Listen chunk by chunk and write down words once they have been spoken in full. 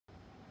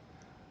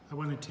I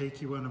want to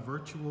take you on a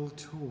virtual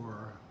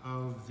tour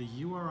of the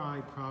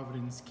URI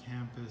Providence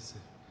campus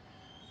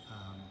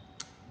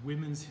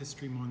Women's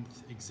History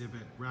Month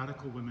exhibit,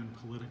 Radical Women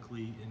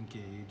Politically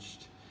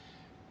Engaged.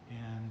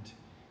 And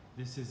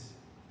this is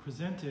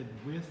presented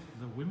with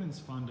the Women's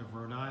Fund of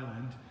Rhode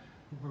Island,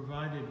 who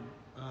provided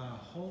a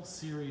whole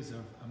series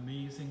of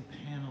amazing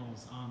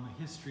panels on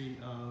the history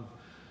of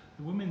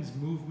the women's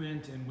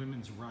movement and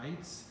women's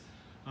rights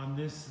on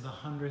this, the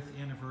 100th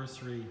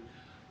anniversary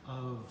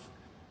of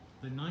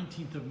the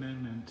 19th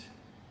Amendment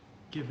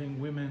giving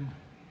women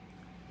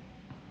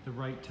the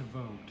right to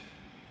vote.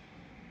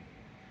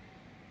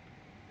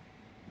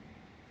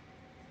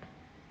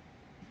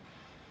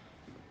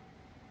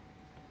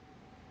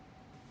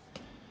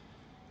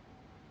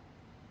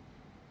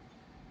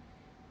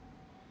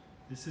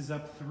 This is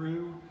up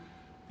through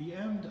the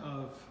end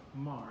of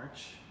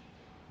March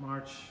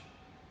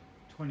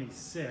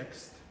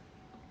 26th.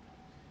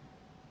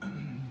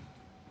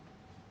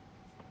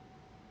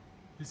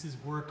 This is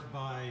work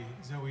by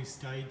Zoe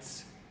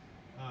Stites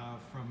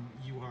from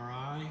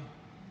URI.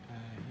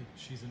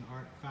 She's an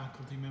art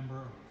faculty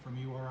member from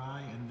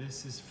URI, and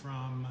this is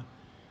from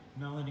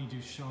Melanie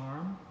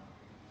Ducharme.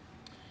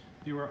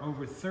 There were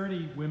over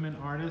 30 women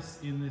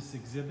artists in this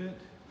exhibit.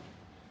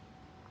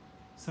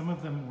 Some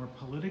of them were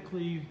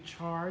politically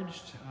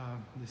charged.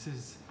 This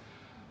is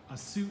a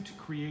suit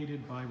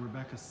created by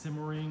Rebecca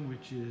Simmering,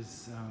 which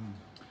is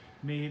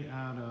made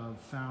out of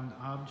found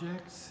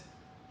objects.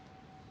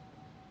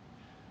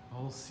 A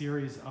whole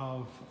series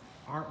of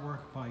artwork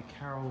by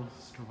Carol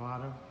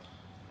Stravato.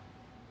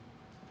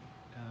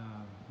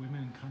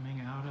 Women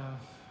coming out of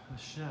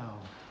the shell.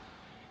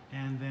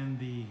 And then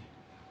the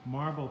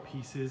marble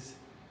pieces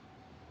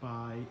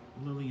by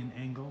Lillian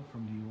Engel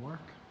from New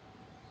York.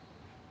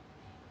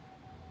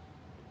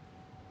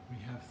 We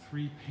have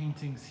 3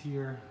 paintings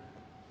here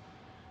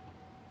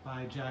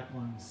by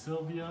Jacqueline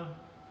Sylvia.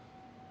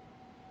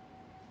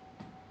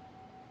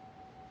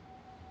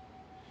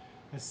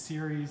 A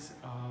series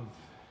of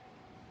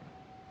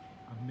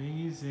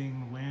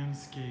amazing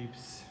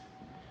landscapes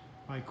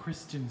by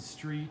Kristen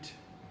Street.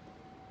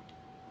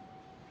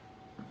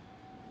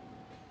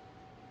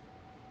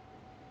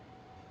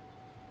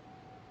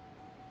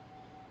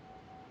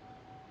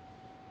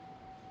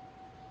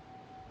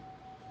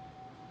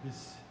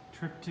 This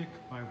triptych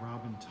by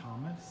Robin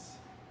Thomas.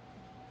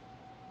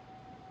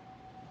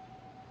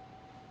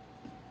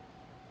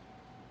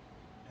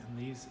 And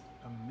these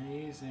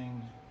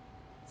amazing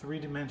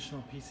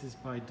 3-dimensional pieces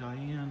by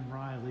Diane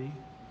Riley,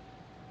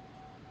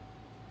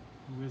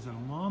 who is an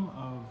alum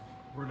of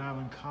Rhode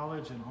Island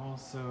College and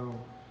also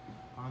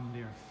on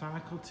their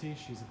faculty.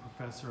 She's a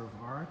professor of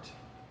art.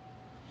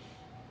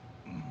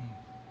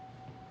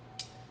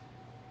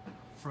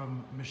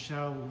 From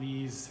Michelle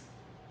Lee's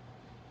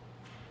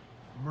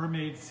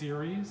Mermaid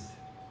series.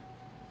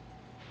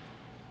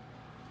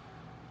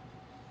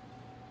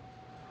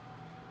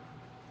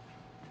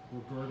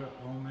 Roberta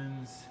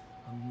Oman's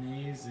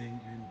amazing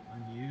and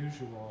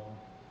unusual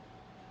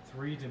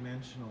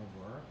 3-dimensional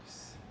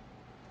works.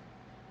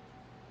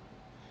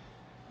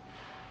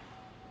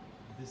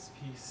 This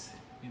piece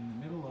in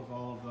the middle of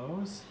all of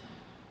those.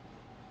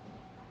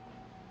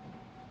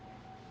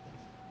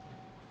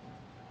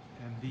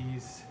 And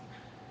these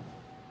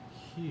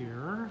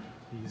here,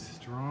 these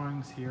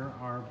drawings here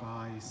are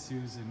by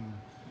Susan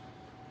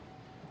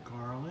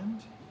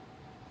Garland.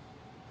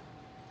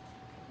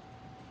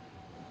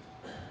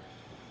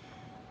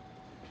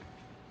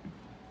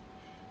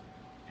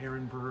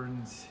 Aaron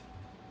Burns'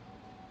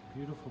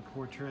 beautiful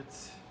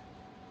portraits.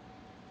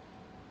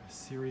 A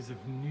series of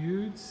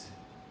nudes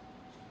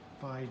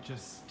by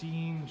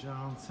Justine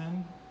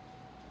Johnson.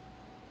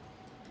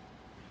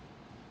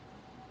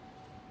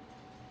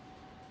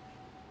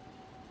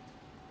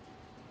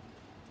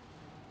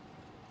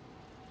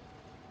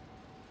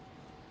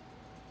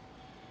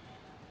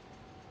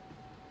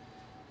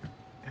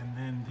 And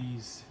then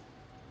these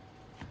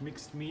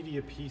mixed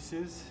media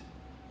pieces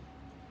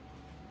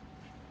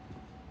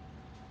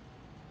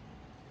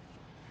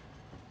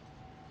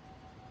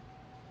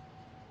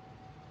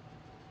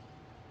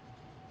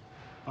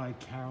by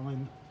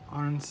Carolyn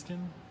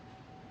Arnston.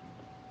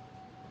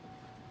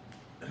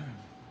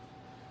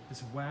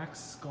 This wax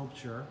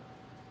sculpture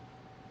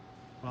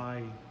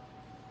by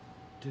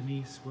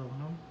Denise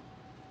Wilhelm.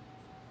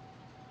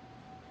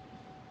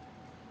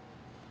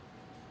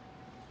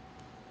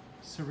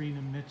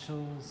 Serena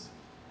Mitchell's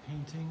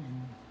painting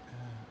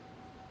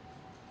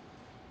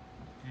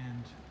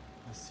and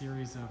a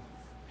series of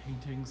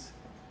paintings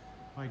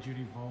by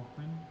Judy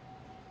Volkman.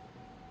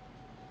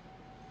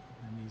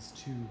 And these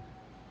 2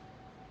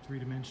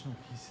 3-dimensional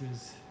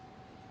pieces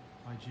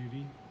by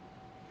Judy.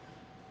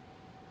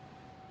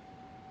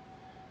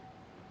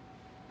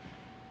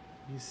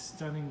 These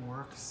stunning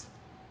works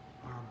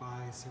are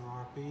by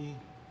Serapi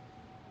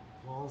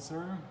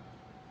Walzer.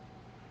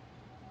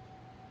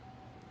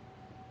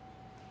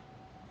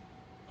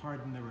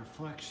 Pardon the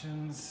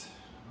reflections.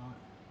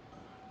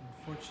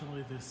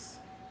 Unfortunately, this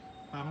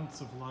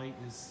bounce of light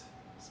is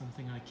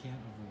something I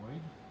can't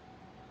avoid.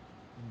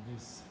 in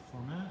this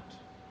format.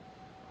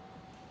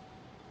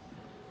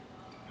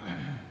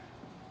 I'm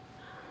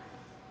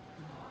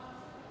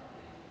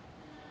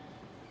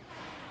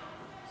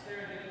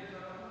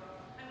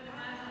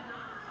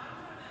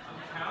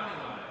counting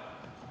on it.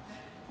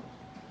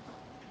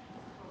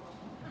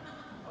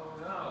 Oh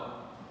no.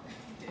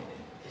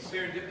 Is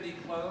Serendipity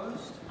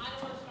closed?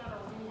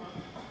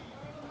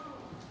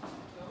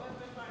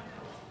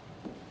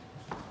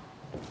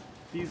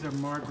 These are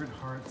Margaret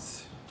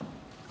Hart's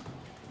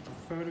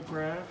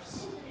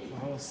photographs, the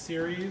whole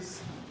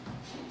series.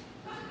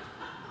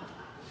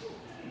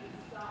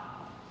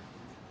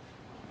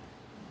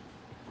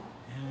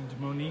 And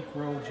Monique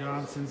Roll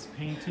Johnson's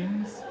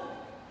paintings.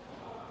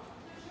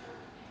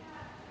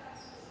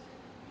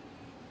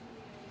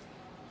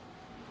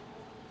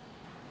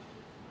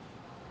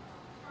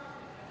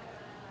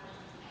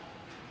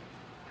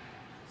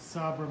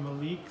 Sabra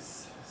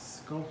Malik's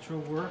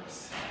sculptural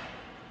works,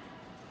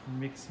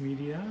 mixed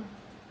media.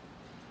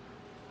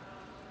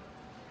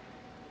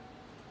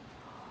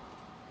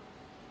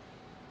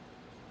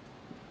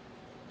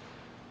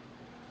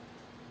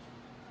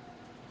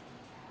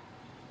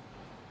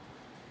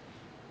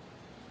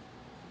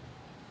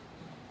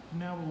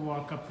 Now we'll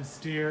walk up the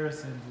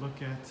stairs and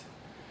look at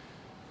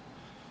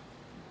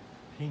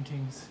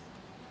paintings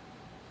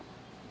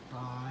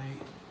by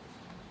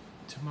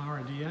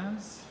Tamara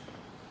Diaz.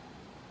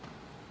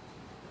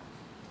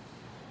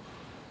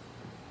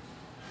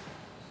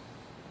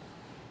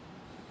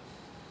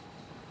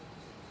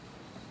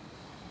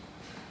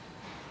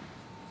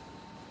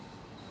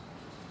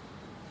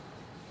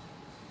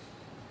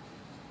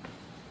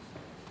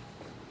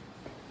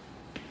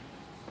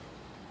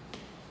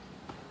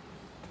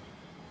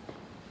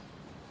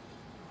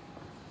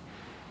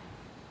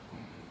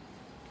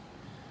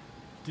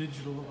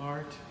 Digital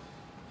art.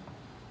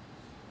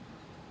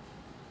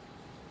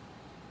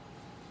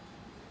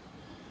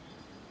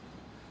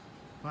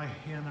 By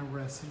Hannah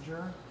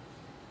Ressinger.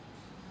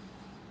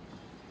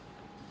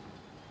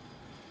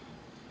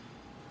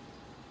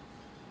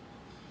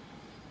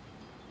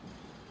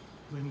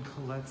 Lynn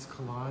Collette's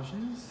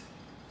collages.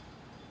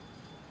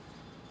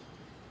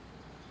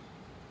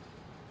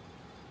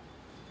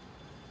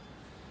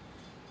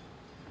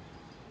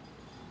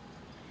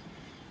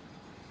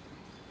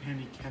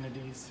 Annie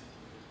Kennedy's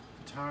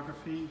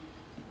photography.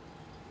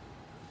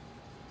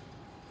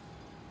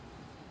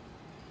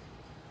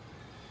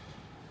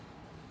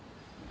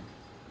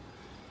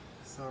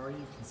 Sorry,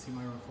 you can see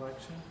my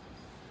reflection.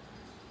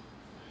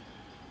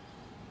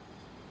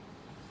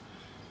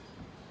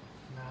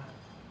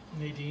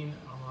 Nadine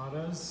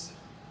Amato's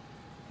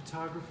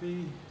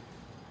photography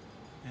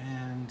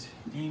and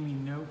Amy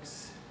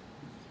Noakes'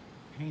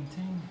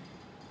 painting.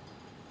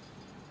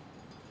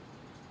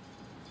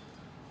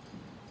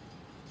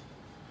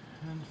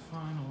 And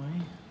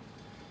finally,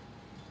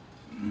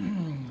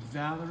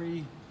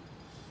 Valerie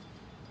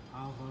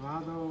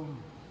Alvarado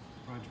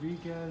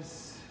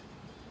Rodriguez.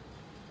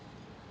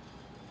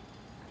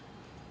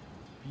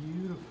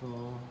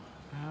 Beautiful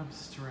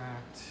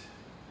abstract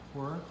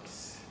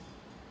works.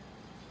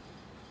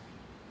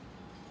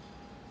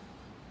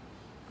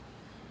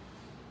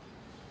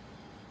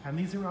 And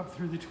these are up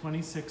through the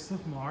 26th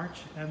of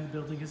March, and the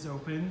building is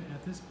open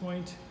at this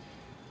point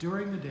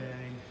during the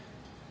day.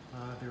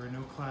 There are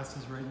no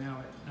classes right now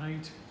at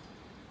night,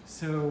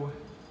 so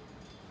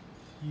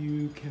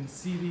you can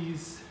see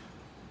these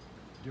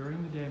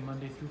during the day,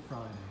 Monday through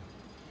Friday.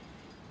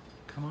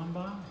 Come on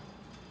by.